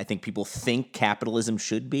way that I think people think capitalism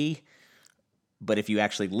should be. But if you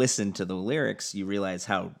actually listen to the lyrics, you realize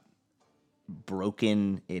how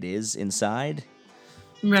broken it is inside.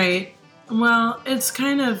 Right. Well, it's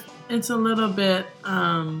a little bit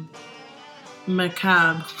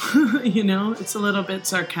macabre, you know? It's a little bit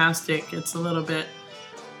sarcastic. It's a little bit,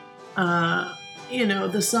 you know,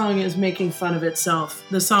 the song is making fun of itself.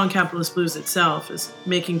 The song Capitalist Blues itself is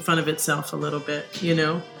making fun of itself a little bit, you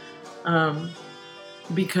know?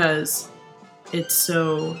 Because it's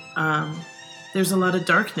so, there's a lot of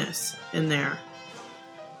darkness in there.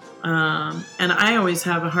 And I always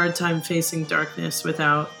have a hard time facing darkness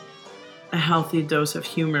without a healthy dose of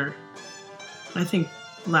humor. I think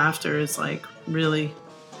laughter is like really,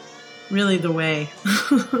 really the way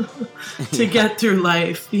to get through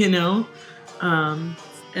life, you know?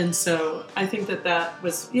 And so I think that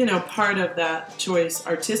was, you know, part of that choice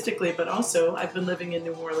artistically, but also I've been living in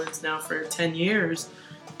New Orleans now for 10 years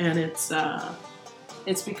and it's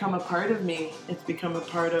become a part of me. It's become a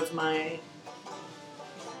part of my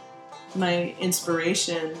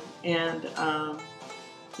inspiration. And,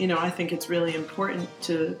 you know, I think it's really important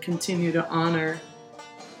to continue to honor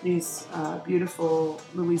these beautiful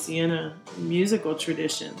Louisiana musical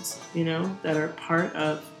traditions, you know, that are part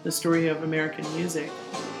of the story of American music.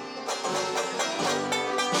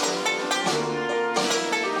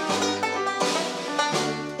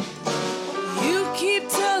 You keep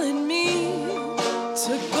telling me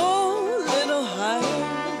to go a little higher,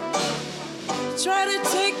 try to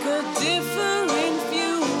take a different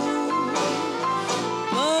view,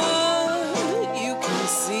 but you can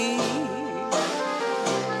see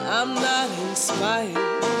I'm not inspired.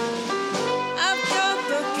 I've got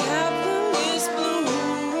the capitalist blues,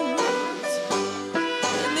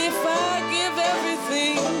 and if I give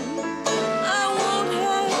everything, I won't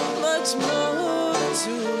have much more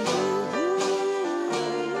to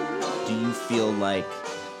lose. Do you feel like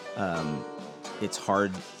it's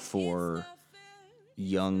hard for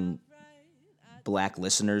young Black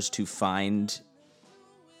listeners to find,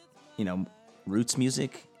 roots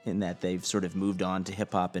music, in that they've sort of moved on to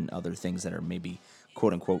hip hop and other things that are maybe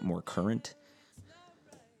quote unquote more current?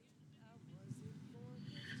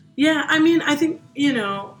 Yeah, I mean, I think,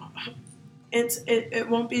 it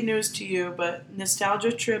won't be news to you, but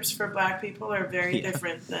nostalgia trips for Black people are very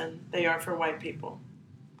different than they are for white people.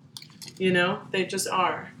 They just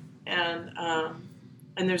are. And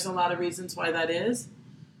there's a lot of reasons why that is.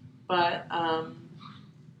 But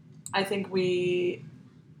I think we,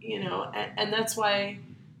 and that's why,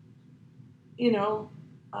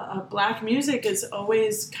 Black music has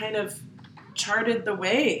always kind of charted the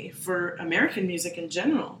way for American music in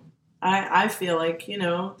general. I feel like,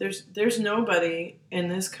 there's nobody in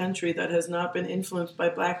this country that has not been influenced by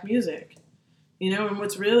Black music. And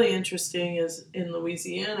what's really interesting is in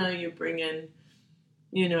Louisiana, you bring in,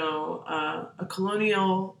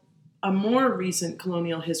 a more recent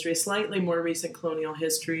colonial history, slightly more recent colonial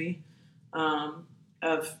history of,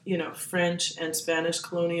 French and Spanish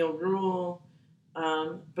colonial rule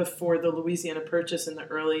before the Louisiana Purchase in the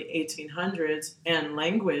early 1800s, and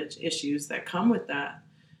language issues that come with that,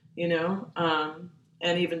 and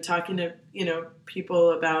even talking to,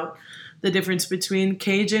 people about the difference between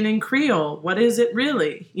Cajun and Creole. What is it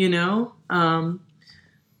really,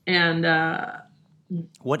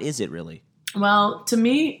 What is it really? Well, to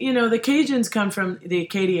me, the Cajuns come from the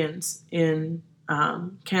Acadians in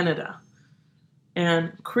Canada.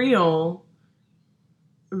 And Creole,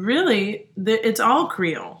 really, it's all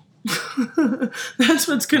Creole. That's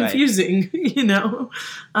what's confusing,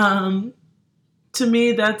 to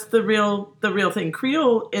me, that's the real thing.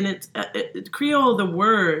 Creole, Creole, the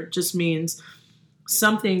word just means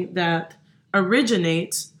something that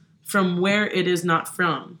originates from where it is not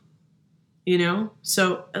from.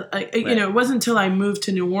 So, it wasn't until I moved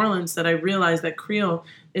to New Orleans that I realized that Creole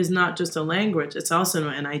is not just a language, it's also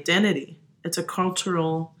an identity. It's a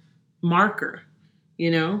cultural marker,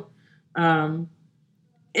 In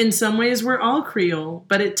some ways, we're all Creole,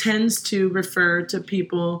 but it tends to refer to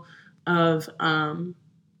people of, in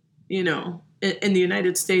the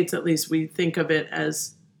United States, at least, we think of it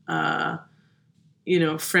as,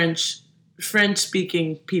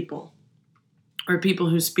 French-speaking people, or people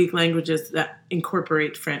who speak languages that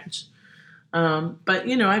incorporate French. But,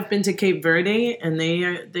 I've been to Cape Verde, and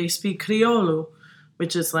they speak Crioulo,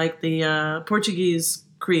 which is like the Portuguese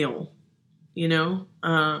Creole,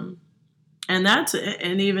 And that's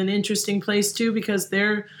an even interesting place, too, because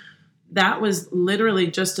that was literally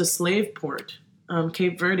just a slave port.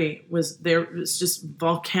 Cape Verde was just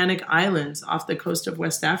volcanic islands off the coast of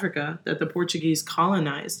West Africa that the Portuguese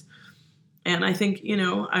colonized. And I think,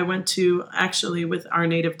 I went to, actually, with our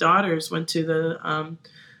native daughters, went to the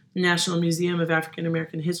National Museum of African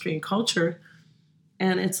American History and Culture.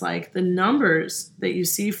 And it's like the numbers that you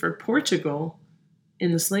see for Portugal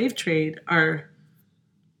in the slave trade are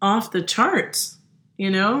off the charts.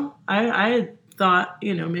 I thought,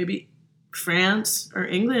 maybe France or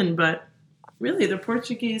England, but really the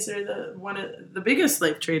Portuguese are one of the biggest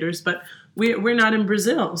slave traders, but we're not in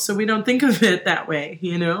Brazil, so we don't think of it that way,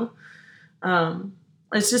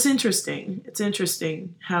 It's just interesting. It's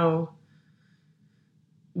interesting how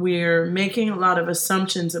we're making a lot of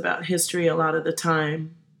assumptions about history a lot of the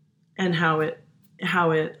time, and how it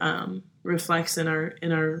reflects in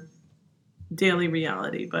our daily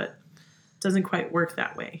reality, but it doesn't quite work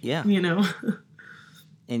that way. Yeah.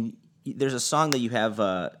 And there's a song that you have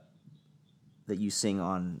that you sing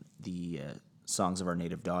on the Songs of Our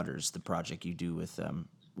Native Daughters, the project you do with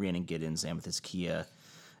Rhiannon Giddens, Amethyst Kia,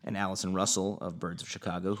 and Allison Russell of Birds of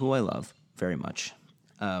Chicago, who I love very much.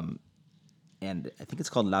 And I think it's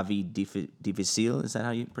called La Vie Difficile. Is that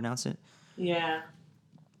how you pronounce it? Yeah.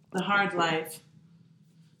 The Hard Life.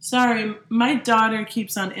 Sorry, my daughter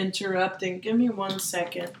keeps on interrupting. Give me 1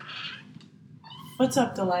 second. What's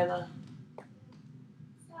up, Delilah?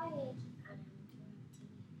 Sorry,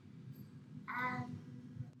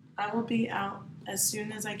 I will be out as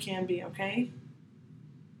soon as I can be, okay?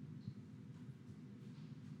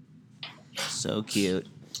 So cute.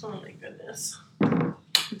 Oh my goodness.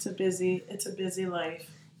 It's a busy life.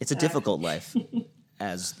 It's a difficult life,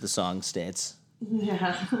 as the song states.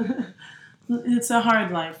 Yeah. It's a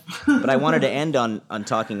hard life. But I wanted to end on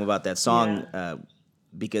talking about that song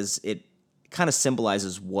because it kind of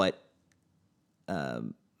symbolizes what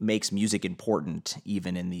makes music important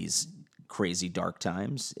even in these crazy dark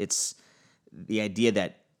times. It's the idea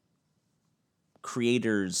that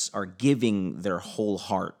creators are giving their whole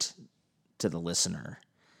heart to the listener,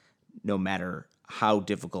 no matter how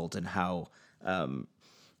difficult and how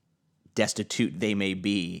destitute they may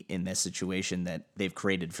be in this situation that they've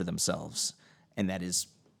created for themselves. And that is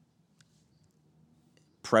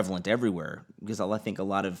prevalent everywhere, because I think a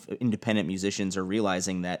lot of independent musicians are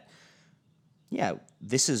realizing that, yeah,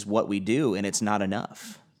 this is what we do, and it's not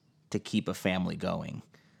enough to keep a family going.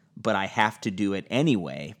 But I have to do it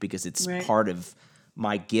anyway because it's part of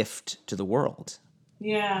my gift to the world.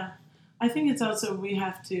 Yeah. I think it's also we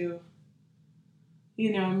have to,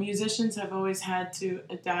 musicians have always had to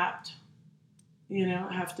adapt,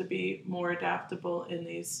 have to be more adaptable in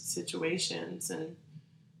these situations. And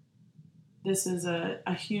this is a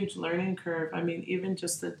huge learning curve. I mean, even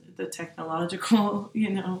just the technological,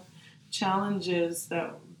 challenges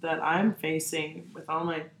that I'm facing with all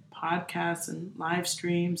my podcasts and live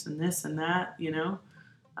streams and this and that,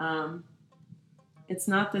 it's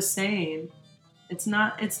not the same. It's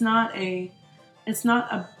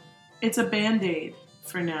a Band-Aid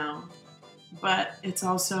for now, but it's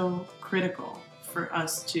also critical for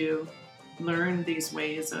us to learn these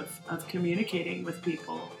ways of communicating with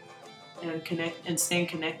people and staying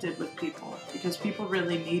connected with people, because people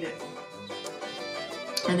really need it.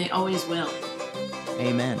 And they always will.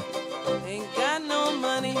 Amen. Ain't got no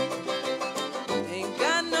money, ain't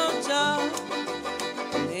got no job,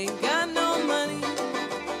 ain't got no money,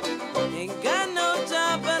 ain't got no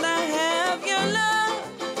job, but I have your love,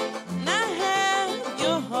 and I have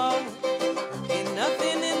your heart. Ain't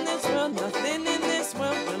nothing in this world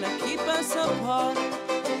gonna keep us apart.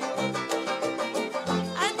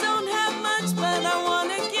 I don't have much, but I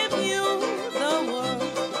wanna give you the world.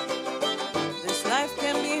 This life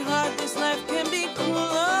can be hard, this life can be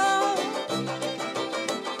cruel.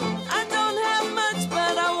 I don't have much,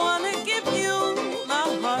 but I wanna give you my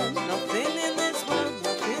heart. Nothing in this world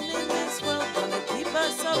gonna keep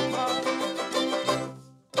us apart.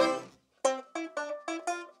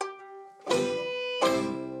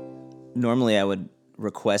 Normally I would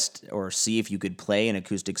request or see if you could play an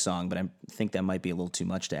acoustic song, but I think that might be a little too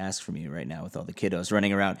much to ask from you right now with all the kiddos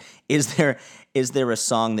running around. Is there a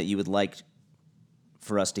song that you would like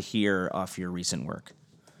for us to hear off your recent work?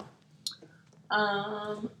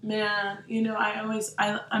 Man,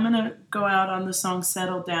 I'm gonna go out on the song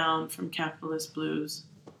 "Settle Down" from Capitalist Blues.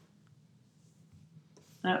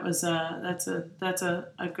 That's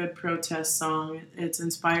a good protest song. It's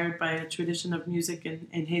inspired by a tradition of music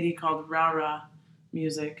in Haiti called rah-rah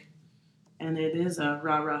music, and it is a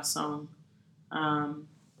rah-rah song. I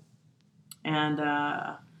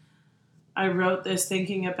wrote this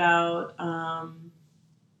thinking about,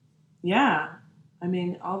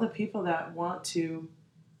 all the people that want to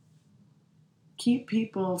keep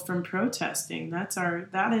people from protesting.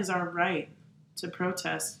 That is our right to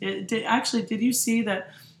protest. Did you see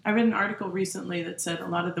that? I read an article recently that said a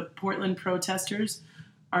lot of the Portland protesters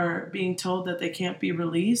are being told that they can't be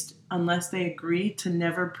released unless they agree to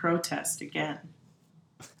never protest again.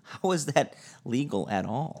 How is that legal at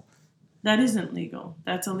all? That isn't legal.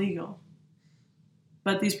 That's illegal.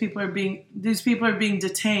 But these people are being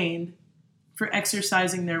detained for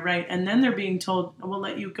exercising their right, and then they're being told, "We'll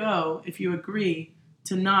let you go if you agree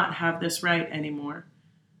to not have this right anymore."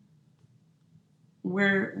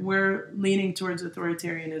 We're leaning towards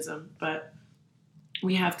authoritarianism, but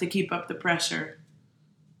we have to keep up the pressure.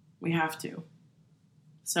 We have to.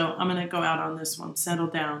 So I'm going to go out on this one. Settle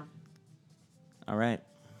Down. All right.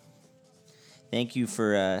 Thank you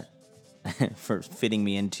for for fitting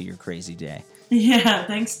me into your crazy day. Yeah,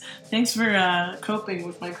 thanks for coping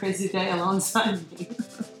with my crazy day alongside me.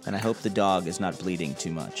 And I hope the dog is not bleeding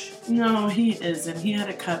too much. No, he isn't. He had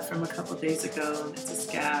a cut from a couple days ago, and it's a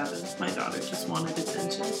scab, and my daughter just wanted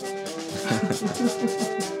attention.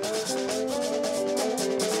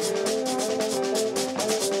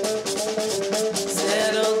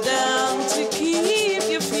 Settle down to keep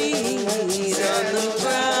your feet on the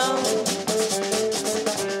ground.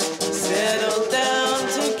 Settle down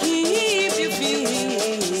to keep your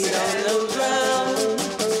feet on the ground.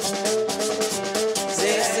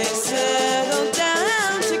 Say, settle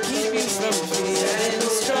down to keep you from feeling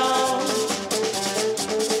strong.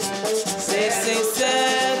 Say,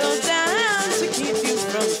 settle down to keep you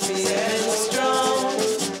from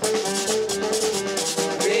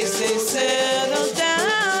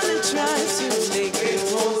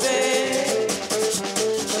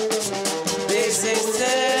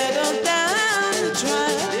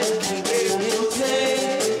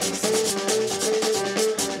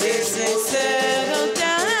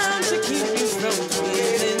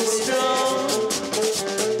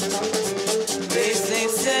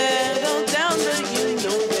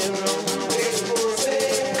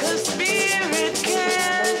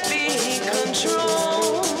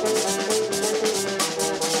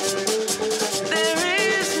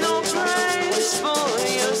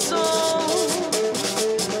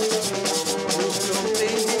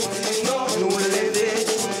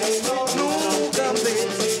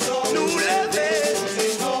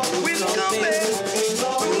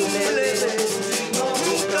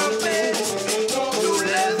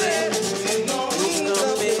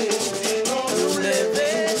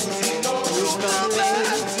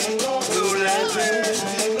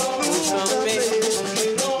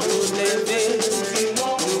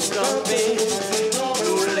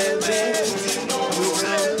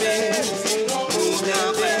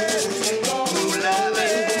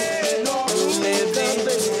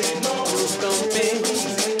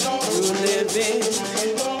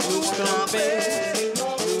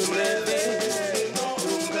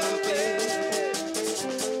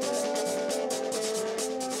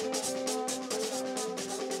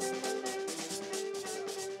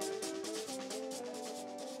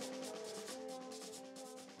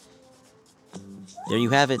There you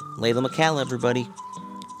have it, Leyla McCalla, everybody.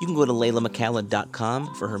 You can go to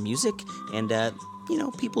LeylaMcCalla.com for her music, and,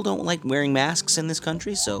 people don't like wearing masks in this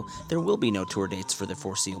country, so there will be no tour dates for the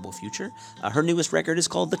foreseeable future. Her newest record is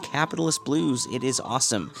called The Capitalist Blues. It is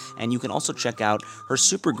awesome, and you can also check out her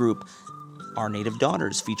supergroup, Our Native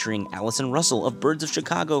Daughters, featuring Allison Russell of Birds of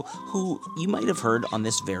Chicago, who you might have heard on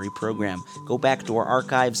this very program. Go back to our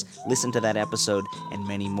archives, listen to that episode, and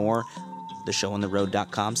many more.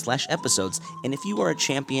 theshowontheroad.com/episodes. And if you are a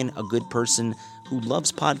champion, a good person who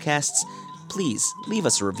loves podcasts, please leave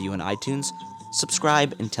us a review on iTunes,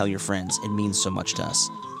 subscribe, and tell your friends. It means so much to us.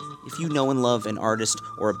 If you know and love an artist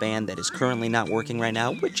or a band that is currently not working right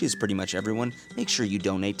now, which is pretty much everyone, make sure you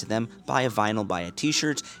donate to them. Buy a vinyl, buy a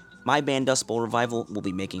t-shirt. My band Dust Bowl Revival will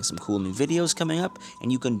be making some cool new videos coming up,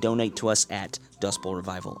 and you can donate to us at Dust Bowl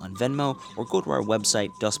Revival on Venmo, or go to our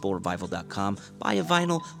website, dustbowlrevival.com, buy a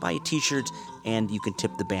vinyl, buy a t-shirt, and you can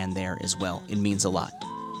tip the band there as well. It means a lot.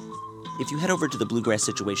 If you head over to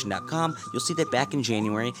thebluegrasssituation.com, you'll see that back in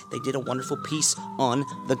January, they did a wonderful piece on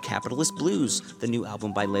The Capitalist Blues, the new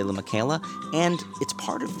album by Leyla McCalla, and it's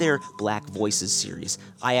part of their Black Voices series.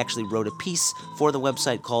 I actually wrote a piece for the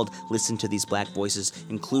website called Listen to These Black Voices,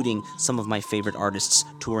 including some of my favorite artists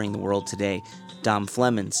touring the world today: Dom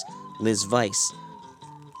Flemons, Liz Weiss,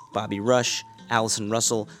 Bobby Rush, Allison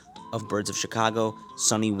Russell of Birds of Chicago,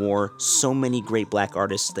 Sonny War, so many great black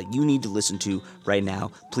artists that you need to listen to right now.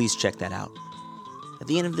 Please check that out. At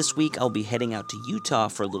the end of this week, I'll be heading out to Utah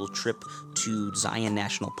for a little trip to Zion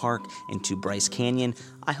National Park and to Bryce Canyon.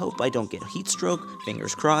 I hope I don't get heat stroke,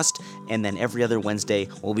 fingers crossed, and then every other Wednesday,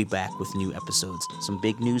 we'll be back with new episodes. Some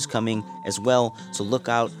big news coming as well, so look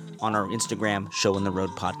out on our Instagram, Show on the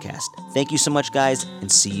Road podcast. Thank you so much, guys, and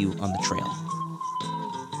see you on the trail.